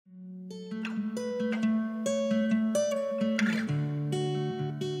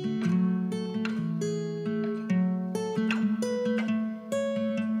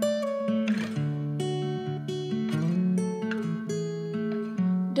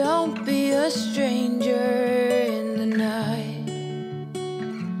Don't be a stranger in the night.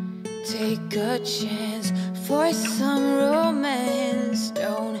 Take a chance for some romance.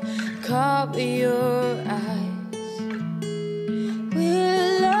 Don't cover your eyes.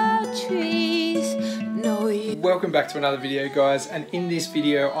 Willow trees know you. Welcome back to another video, guys, and in this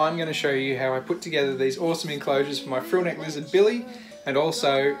video I'm going to show you how I put together these awesome enclosures for my frill-neck lizard Billy, and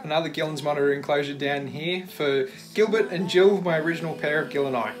also another Gillen's monitor enclosure down here for Gilbert and Jill, my original pair of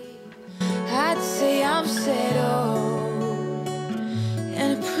gilleni. I'd say I'm settled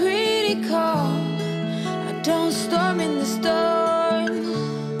and pretty calm. I don't storm in the storm.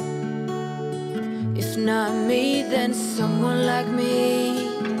 If not me, then someone like me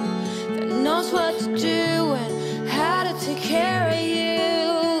that knows what to do and how to take care of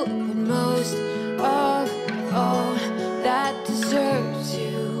you. But most of all, that deserves you.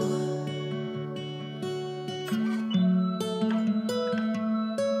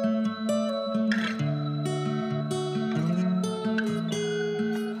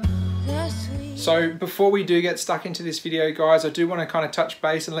 So before we do get stuck into this video, guys, I do want to kind of touch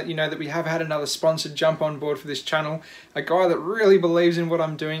base and let you know that we have had another sponsored jump on board for this channel. A guy that really believes in what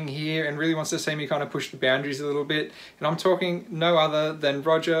I'm doing here and really wants to see me kind of push the boundaries a little bit. And I'm talking no other than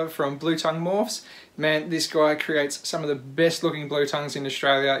Roger from Blue Tongue Morphs. Man, this guy creates some of the best looking blue tongues in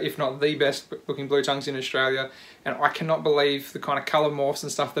Australia, if not the best looking blue tongues in Australia. And I cannot believe the kind of colour morphs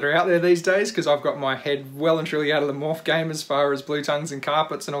and stuff that are out there these days, because I've got my head well and truly out of the morph game as far as blue tongues and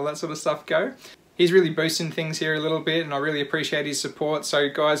carpets and all that sort of stuff go. He's really boosting things here a little bit, and I really appreciate his support. So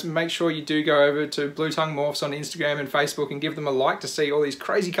guys, make sure you do go over to Blue Tongue Morphs on Instagram and Facebook and give them a like to see all these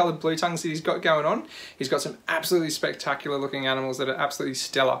crazy coloured blue tongues that he's got going on. He's got some absolutely spectacular looking animals that are absolutely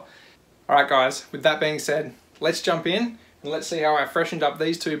stellar. Alright guys, with that being said, let's jump in and let's see how I freshened up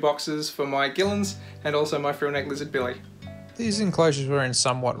these two boxes for my Gillens and also my frill-neck lizard Billy. These enclosures were in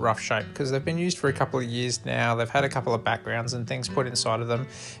somewhat rough shape because they've been used for a couple of years now. They've had a couple of backgrounds and things put inside of them,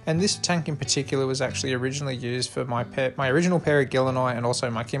 and this tank in particular was actually originally used for my original pair of gilleni and also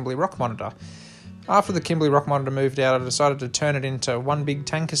my Kimberley rock monitor. After the Kimberley rock monitor moved out, I decided to turn it into one big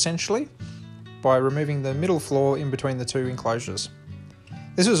tank essentially by removing the middle floor in between the two enclosures.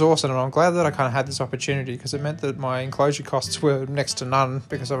 This was awesome, and I'm glad that I kind of had this opportunity because it meant that my enclosure costs were next to none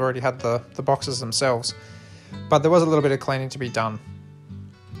because I've already had the boxes themselves. But there was a little bit of cleaning to be done.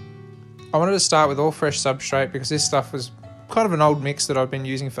 I wanted to start with all fresh substrate because this stuff was kind of an old mix that I've been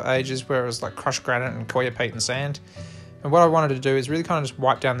using for ages, where it was like crushed granite and coir peat and sand. And what I wanted to do is really kind of just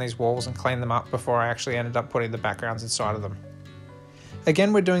wipe down these walls and clean them up before I actually ended up putting the backgrounds inside of them.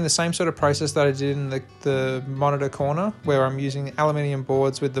 Again, we're doing the same sort of process that I did in the monitor corner, where I'm using aluminium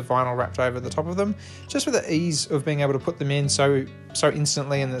boards with the vinyl wrapped over the top of them, just for the ease of being able to put them in so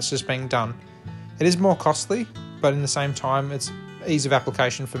instantly, and it's just being done. It is more costly, but in the same time, it's ease of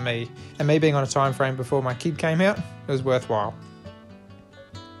application for me. And me being on a time frame before my kid came out, it was worthwhile.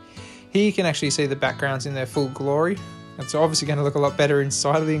 Here you can actually see the backgrounds in their full glory. It's obviously going to look a lot better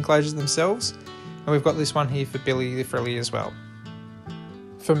inside of the enclosures themselves. And we've got this one here for Billy the Frilly as well.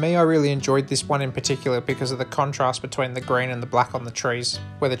 For me, I really enjoyed this one in particular because of the contrast between the green and the black on the trees,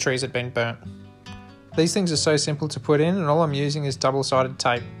 where the trees had been burnt. These things are so simple to put in, and all I'm using is double-sided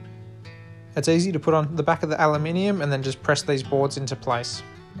tape. It's easy to put on the back of the aluminium and then just press these boards into place.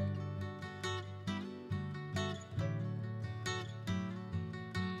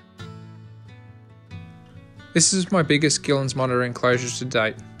 This is my biggest Gillen's monitor enclosure to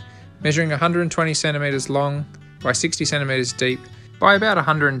date, measuring 120 centimeters long by 60 centimeters deep by about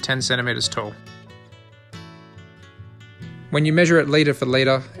 110 centimeters tall. When you measure it litre for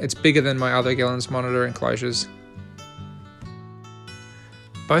litre, it's bigger than my other Gillen's monitor enclosures.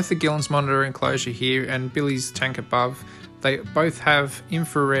 Both the Gillen's monitor enclosure here and Billy's tank above, they both have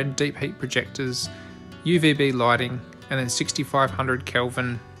infrared deep heat projectors, UVB lighting, and then 6500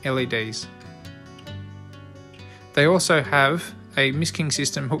 Kelvin LEDs. They also have a misting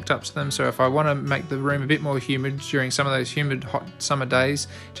system hooked up to them, so if I want to make the room a bit more humid during some of those humid hot summer days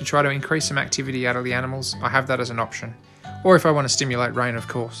to try to increase some activity out of the animals, I have that as an option. Or if I want to stimulate rain, of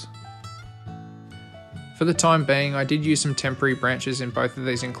course. For the time being, I did use some temporary branches in both of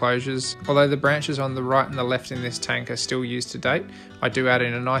these enclosures. Although the branches on the right and the left in this tank are still used to date, I do add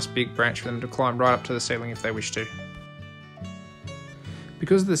in a nice big branch for them to climb right up to the ceiling if they wish to.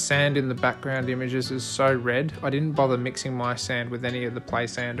 Because the sand in the background images is so red, I didn't bother mixing my sand with any of the play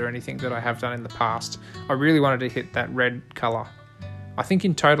sand or anything that I have done in the past. I really wanted to hit that red colour. I think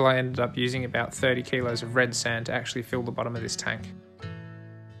in total I ended up using about 30 kilos of red sand to actually fill the bottom of this tank.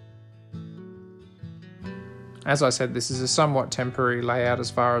 As I said, this is a somewhat temporary layout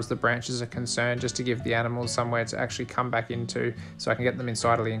as far as the branches are concerned, just to give the animals somewhere to actually come back into so I can get them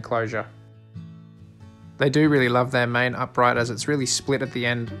inside of the enclosure. They do really love their main upright as it's really split at the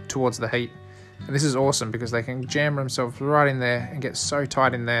end towards the heat. And this is awesome because they can jam themselves right in there and get so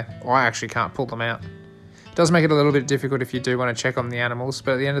tight in there, I actually can't pull them out. It does make it a little bit difficult if you do want to check on the animals,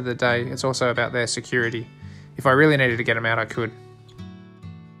 but at the end of the day, it's also about their security. If I really needed to get them out, I could.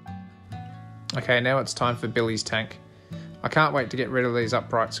 Okay, now it's time for Billy's tank. I can't wait to get rid of these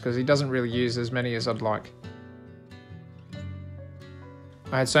uprights because he doesn't really use as many as I'd like.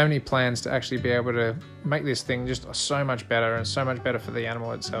 I had so many plans to actually be able to make this thing just so much better and so much better for the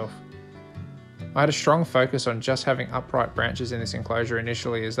animal itself. I had a strong focus on just having upright branches in this enclosure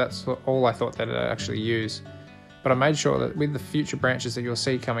initially, as that's all I thought that I'd actually use. But I made sure that with the future branches that you'll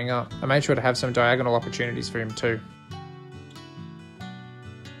see coming up, I made sure to have some diagonal opportunities for him too.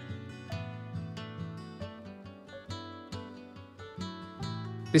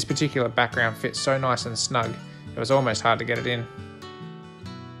 This particular background fits so nice and snug, it was almost hard to get it in.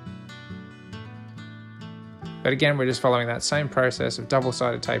 But again, we're just following that same process of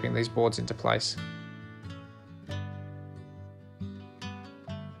double-sided taping these boards into place.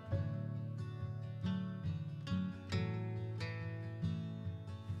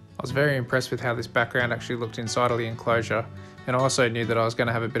 I was very impressed with how this background actually looked inside of the enclosure, and I also knew that I was going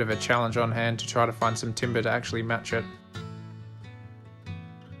to have a bit of a challenge on hand to try to find some timber to actually match it.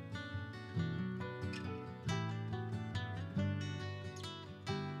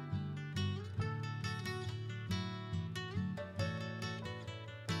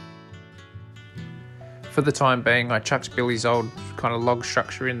 For the time being, I chucked Billy's old kind of log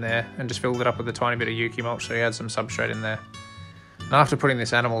structure in there and just filled it up with a tiny bit of Yuki mulch so he had some substrate in there. And after putting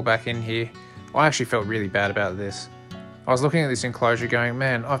this animal back in here, I actually felt really bad about this. I was looking at this enclosure going,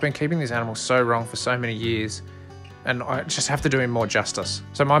 man, I've been keeping this animal so wrong for so many years and I just have to do him more justice.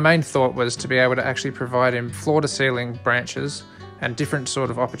 So my main thought was to be able to actually provide him floor-to-ceiling branches and different sort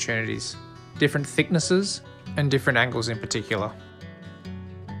of opportunities, different thicknesses and different angles in particular.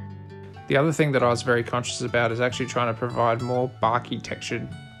 The other thing that I was very conscious about is actually trying to provide more barky textured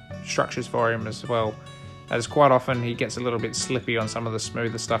structures for him as well, as quite often he gets a little bit slippy on some of the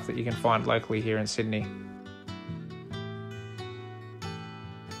smoother stuff that you can find locally here in Sydney.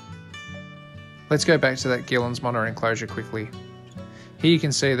 Let's go back to that Gillen's monitor enclosure quickly. Here you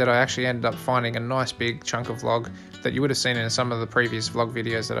can see that I actually ended up finding a nice big chunk of log that you would have seen in some of the previous vlog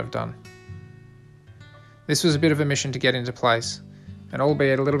videos that I've done. This was a bit of a mission to get into place, and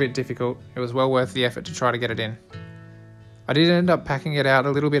albeit a little bit difficult, it was well worth the effort to try to get it in. I did end up packing it out a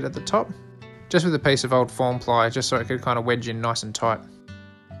little bit at the top, just with a piece of old form ply, just so it could kind of wedge in nice and tight.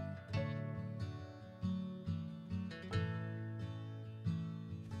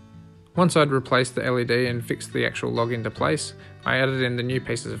 Once I'd replaced the LED and fixed the actual log into place, I added in the new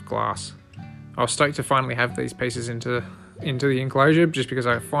pieces of glass. I was stoked to finally have these pieces into the enclosure, just because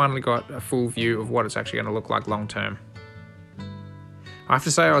I finally got a full view of what it's actually going to look like long term. I have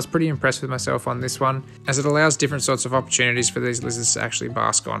to say I was pretty impressed with myself on this one, as it allows different sorts of opportunities for these lizards to actually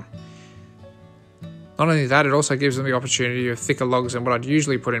bask on. Not only that, it also gives them the opportunity of thicker logs than what I'd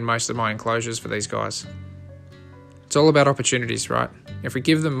usually put in most of my enclosures for these guys. It's all about opportunities, right? If we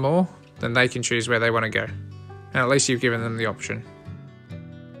give them more, then they can choose where they want to go. And at least you've given them the option.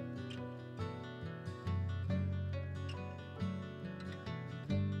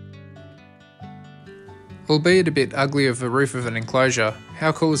 Albeit a bit ugly of a roof of an enclosure,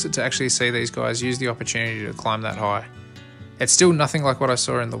 how cool is it to actually see these guys use the opportunity to climb that high? It's still nothing like what I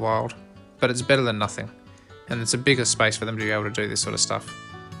saw in the wild, but it's better than nothing, and it's a bigger space for them to be able to do this sort of stuff.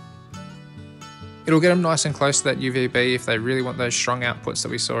 It'll get them nice and close to that UVB if they really want those strong outputs that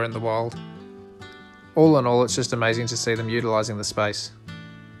we saw in the wild. All in all, it's just amazing to see them utilising the space.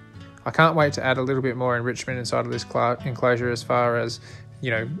 I can't wait to add a little bit more enrichment inside of this enclosure as far as,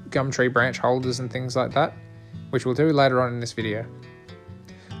 gum tree branch holders and things like that, which we'll do later on in this video.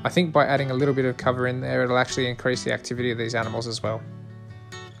 I think by adding a little bit of cover in there, it'll actually increase the activity of these animals as well.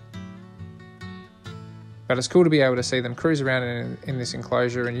 But it's cool to be able to see them cruise around in this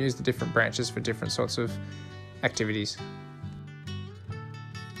enclosure and use the different branches for different sorts of activities.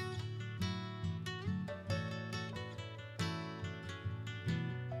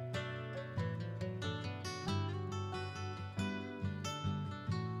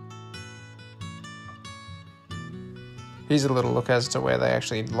 Here's a little look as to where they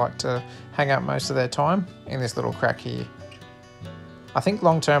actually like to hang out most of their time, in this little crack here. I think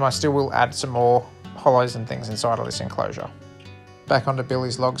long term I still will add some more hollows and things inside of this enclosure. Back onto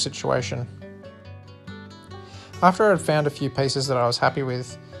Billy's log situation. After I'd found a few pieces that I was happy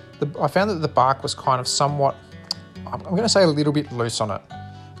with, I found that the bark was kind of somewhat I'm going to say a little bit loose on it.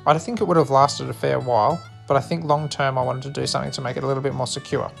 I think it would have lasted a fair while, but I think long term I wanted to do something to make it a little bit more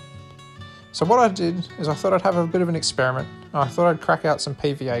secure. So what I did is I thought I'd have a bit of an experiment, and I thought I'd crack out some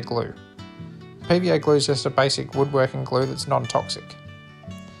PVA glue. PVA glue is just a basic woodworking glue that's non-toxic.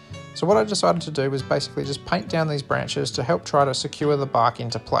 So what I decided to do was basically just paint down these branches to help try to secure the bark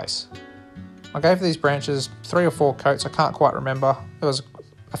into place. I gave these branches 3 or 4 coats, I can't quite remember. There was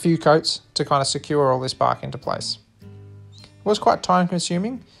a few coats to kind of secure all this bark into place. It was quite time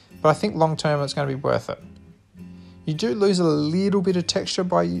consuming, but I think long term it's going to be worth it. You do lose a little bit of texture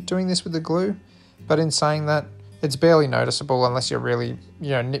by doing this with the glue, but in saying that, it's barely noticeable unless you're really,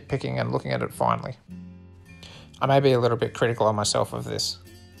 nitpicking and looking at it finely. I may be a little bit critical on myself of this,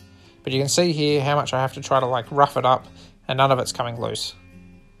 but you can see here how much I have to try to rough it up, and none of it's coming loose.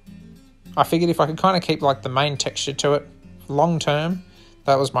 I figured if I could kind of keep the main texture to it long term,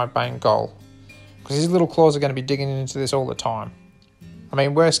 that was my main goal. Because these little claws are going to be digging into this all the time. I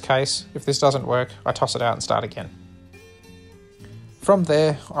mean, worst case, if this doesn't work, I toss it out and start again. From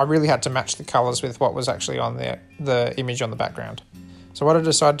there, I really had to match the colours with what was actually on the image on the background. So what I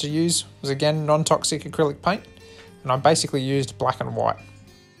decided to use was again non-toxic acrylic paint, and I basically used black and white.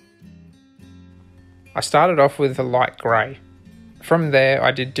 I started off with a light grey. From there,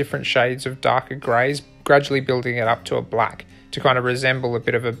 I did different shades of darker greys, gradually building it up to a black to kind of resemble a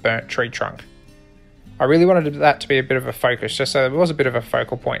bit of a burnt tree trunk. I really wanted that to be a bit of a focus, just so there was a bit of a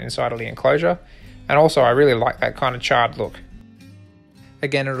focal point inside of the enclosure, and also I really like that kind of charred look.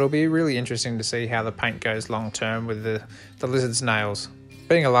 Again, it'll be really interesting to see how the paint goes long term with the lizard's nails.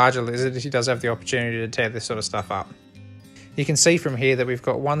 Being a larger lizard, he does have the opportunity to tear this sort of stuff up. You can see from here that we've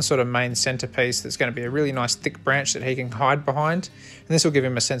got one sort of main centerpiece that's going to be a really nice thick branch that he can hide behind, and this will give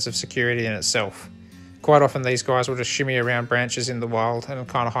him a sense of security in itself. Quite often these guys will just shimmy around branches in the wild and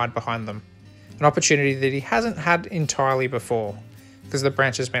kind of hide behind them. An opportunity that he hasn't had entirely before, because the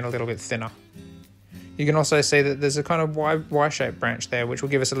branch has been a little bit thinner. You can also see that there's a kind of Y-shaped branch there, which will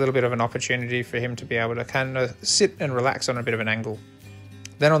give us a little bit of an opportunity for him to be able to kind of sit and relax on a bit of an angle.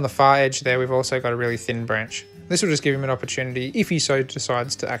 Then on the far edge there, we've also got a really thin branch. This will just give him an opportunity, if he so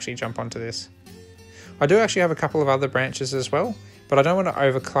decides, to actually jump onto this. I do actually have a couple of other branches as well, but I don't want to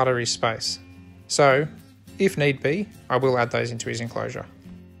over-clutter his space. So, if need be, I will add those into his enclosure.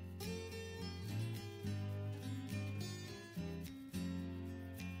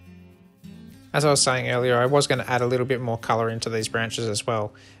 As I was saying earlier, I was going to add a little bit more colour into these branches as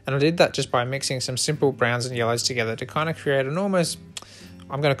well, and I did that just by mixing some simple browns and yellows together to kind of create an almost,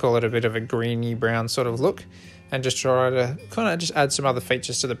 I'm going to call it a bit of a greeny brown sort of look, and just try to kind of just add some other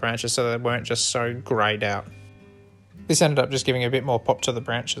features to the branches so they weren't just so greyed out. This ended up just giving a bit more pop to the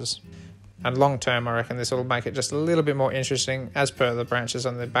branches, and long term I reckon this will make it just a little bit more interesting as per the branches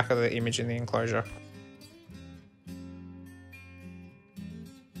on the back of the image in the enclosure.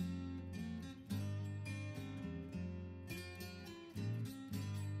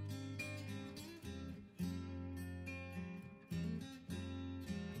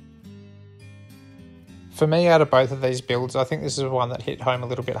 For me, out of both of these builds, I think this is the one that hit home a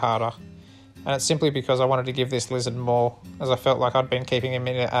little bit harder. And it's simply because I wanted to give this lizard more, as I felt like I'd been keeping him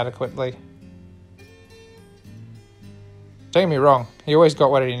in it adequately. Don't get me wrong, he always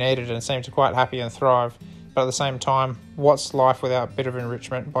got what he needed and seemed quite happy and thrive, but at the same time, what's life without a bit of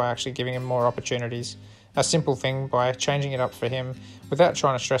enrichment by actually giving him more opportunities? A simple thing by changing it up for him without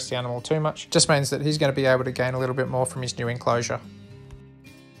trying to stress the animal too much just means that he's going to be able to gain a little bit more from his new enclosure.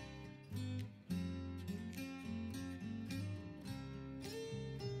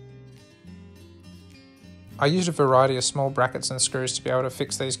 I used a variety of small brackets and screws to be able to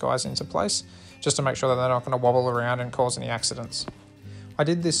fix these guys into place, just to make sure that they're not going to wobble around and cause any accidents. I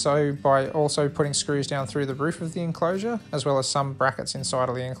did this so by also putting screws down through the roof of the enclosure, as well as some brackets inside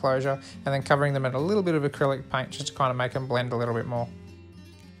of the enclosure, and then covering them in a little bit of acrylic paint just to kind of make them blend a little bit more.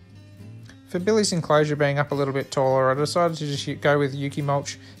 For Billy's enclosure being up a little bit taller, I decided to just go with Yuki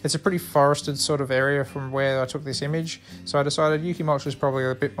mulch. It's a pretty forested sort of area from where I took this image, so I decided Yuki mulch was probably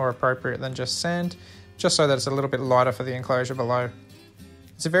a bit more appropriate than just sand, just so that it's a little bit lighter for the enclosure below.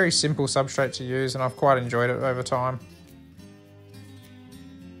 It's a very simple substrate to use and I've quite enjoyed it over time.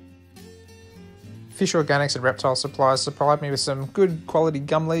 Fish Organics and Reptile Supplies supplied me with some good quality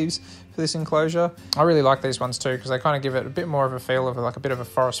gum leaves for this enclosure. I really like these ones too because they kind of give it a bit more of a feel of like a bit of a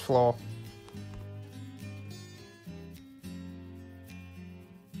forest floor.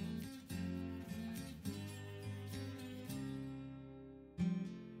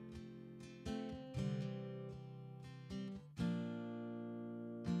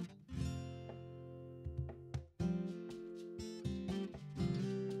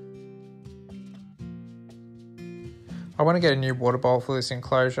 I want to get a new water bowl for this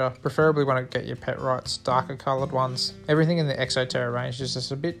enclosure, preferably want to get your pet rights darker coloured ones. Everything in the Exoterra range is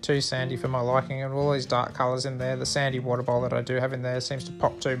just a bit too sandy for my liking, and all these dark colours in there, the sandy water bowl that I do have in there seems to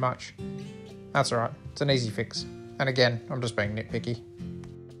pop too much. That's alright, it's an easy fix. And again, I'm just being nitpicky.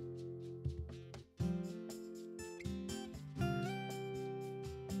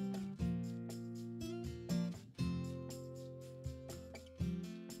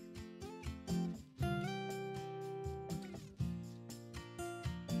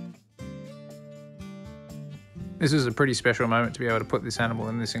 This is a pretty special moment to be able to put this animal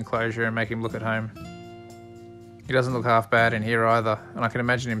in this enclosure and make him look at home. He doesn't look half bad in here either, and I can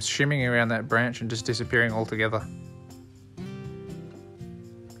imagine him shimming around that branch and just disappearing altogether.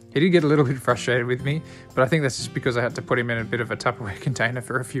 He did get a little bit frustrated with me, but I think that's just because I had to put him in a bit of a Tupperware container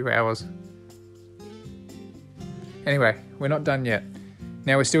for a few hours. Anyway, we're not done yet.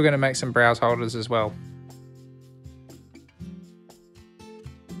 Now we're still going to make some browse holders as well.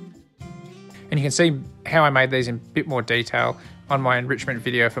 And you can see how I made these in a bit more detail on my enrichment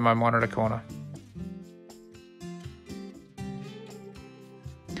video for my monitor corner.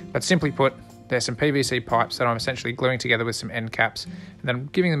 But simply put, there's some PVC pipes that I'm essentially gluing together with some end caps, and then I'm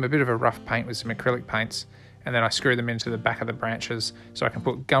giving them a bit of a rough paint with some acrylic paints, and then I screw them into the back of the branches so I can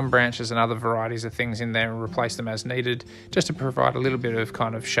put gum branches and other varieties of things in there and replace them as needed, just to provide a little bit of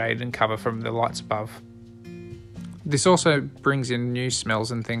kind of shade and cover from the lights above. This also brings in new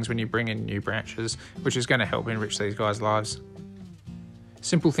smells and things when you bring in new branches, which is going to help enrich these guys' lives.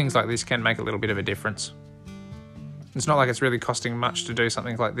 Simple things like this can make a little bit of a difference. It's not like it's really costing much to do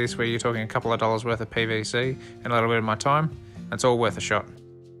something like this where you're talking a couple of dollars worth of PVC and a little bit of my time. It's all worth a shot.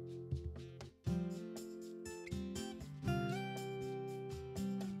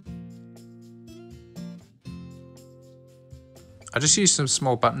 I just used some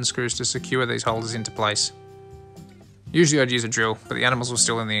small button screws to secure these holders into place. Usually I'd use a drill, but the animals were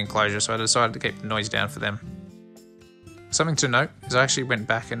still in the enclosure, so I decided to keep the noise down for them. Something to note is I actually went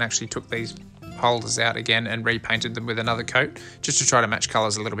back and actually took these holders out again and repainted them with another coat, just to try to match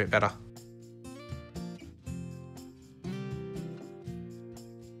colours a little bit better.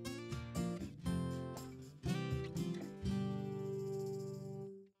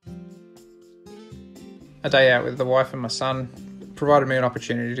 A day out with the wife and my son provided me an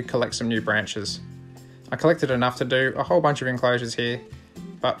opportunity to collect some new branches. I collected enough to do a whole bunch of enclosures here,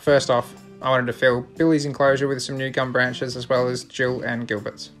 but first off, I wanted to fill Billy's enclosure with some new gum branches as well as Jill and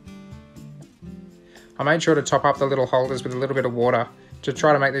Gilbert's. I made sure to top up the little holders with a little bit of water to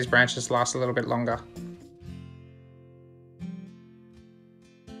try to make these branches last a little bit longer.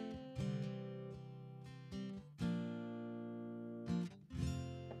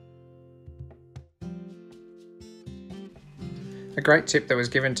 A great tip that was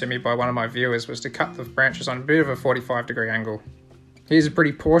given to me by one of my viewers was to cut the branches on a bit of a 45-degree angle. Here's a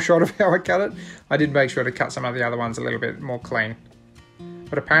pretty poor shot of how I cut it. I did make sure to cut some of the other ones a little bit more clean.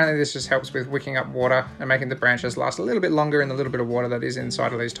 But apparently this just helps with wicking up water and making the branches last a little bit longer in the little bit of water that is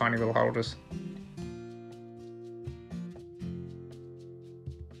inside of these tiny little holders.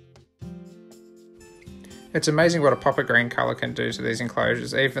 It's amazing what a pop of green colour can do to these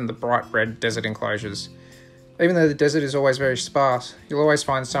enclosures, even the bright red desert enclosures. Even though the desert is always very sparse, you'll always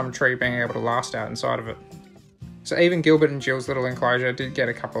find some tree being able to last out inside of it. So even Gilbert and Jill's little enclosure did get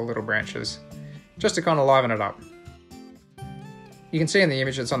a couple of little branches, just to kind of liven it up. You can see in the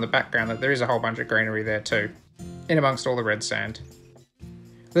image that's on the background that there is a whole bunch of greenery there too, in amongst all the red sand.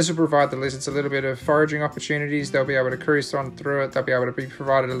 This will provide the lizards a little bit of foraging opportunities, they'll be able to cruise on through it, they'll be able to be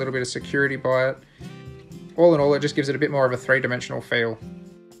provided a little bit of security by it. All in all, it just gives it a bit more of a three-dimensional feel.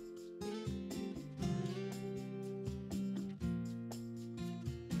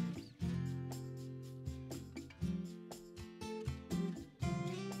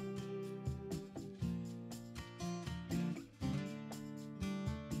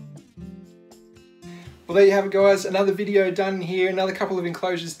 Well, there you have it, guys. Another video done here, another couple of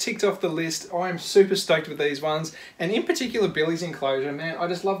enclosures ticked off the list. I'm super stoked with these ones, and in particular Billy's enclosure, man. I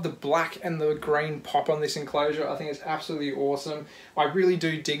just love the black and the green pop on this enclosure. I think it's absolutely awesome. I really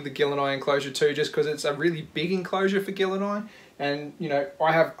do dig the gilleni enclosure too, just because it's a really big enclosure for gilleni, and you know,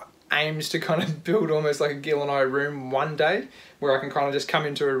 I have aims to kind of build almost like a gilleni room one day, where I can kind of just come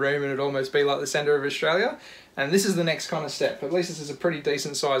into a room and it almost be like the centre of Australia. And this is the next kind of step. At least this is a pretty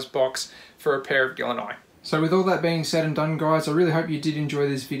decent sized box for a pair of gilleni. So with all that being said and done, guys, I really hope you did enjoy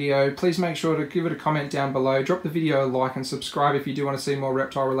this video. Please make sure to give it a comment down below, drop the video a like and subscribe if you do want to see more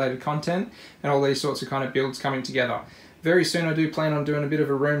reptile related content and all these sorts of kind of builds coming together. Very soon I do plan on doing a bit of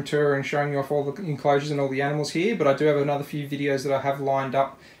a room tour and showing you off all the enclosures and all the animals here, but I do have another few videos that I have lined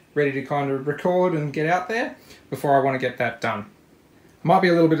up ready to kind of record and get out there before I want to get that done. I might be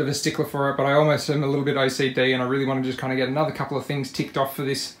a little bit of a stickler for it, but I almost am a little bit OCD, and I really want to just kind of get another couple of things ticked off for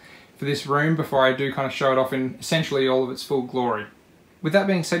this room before I do kind of show it off in essentially all of its full glory. With that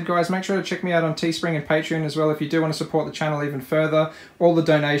being said, guys, make sure to check me out on Teespring and Patreon as well if you do want to support the channel even further. All the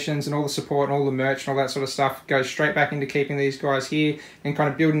donations and all the support and all the merch and all that sort of stuff goes straight back into keeping these guys here and kind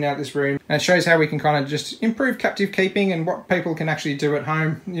of building out this room. And it shows how we can kind of just improve captive keeping and what people can actually do at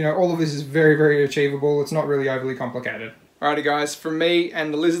home. You know, all of this is very, very achievable. It's not really overly complicated. Alrighty guys, from me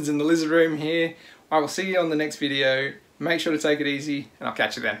and the lizards in the lizard room here, I will see you on the next video. Make sure to take it easy, and I'll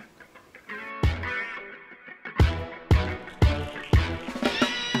catch you then.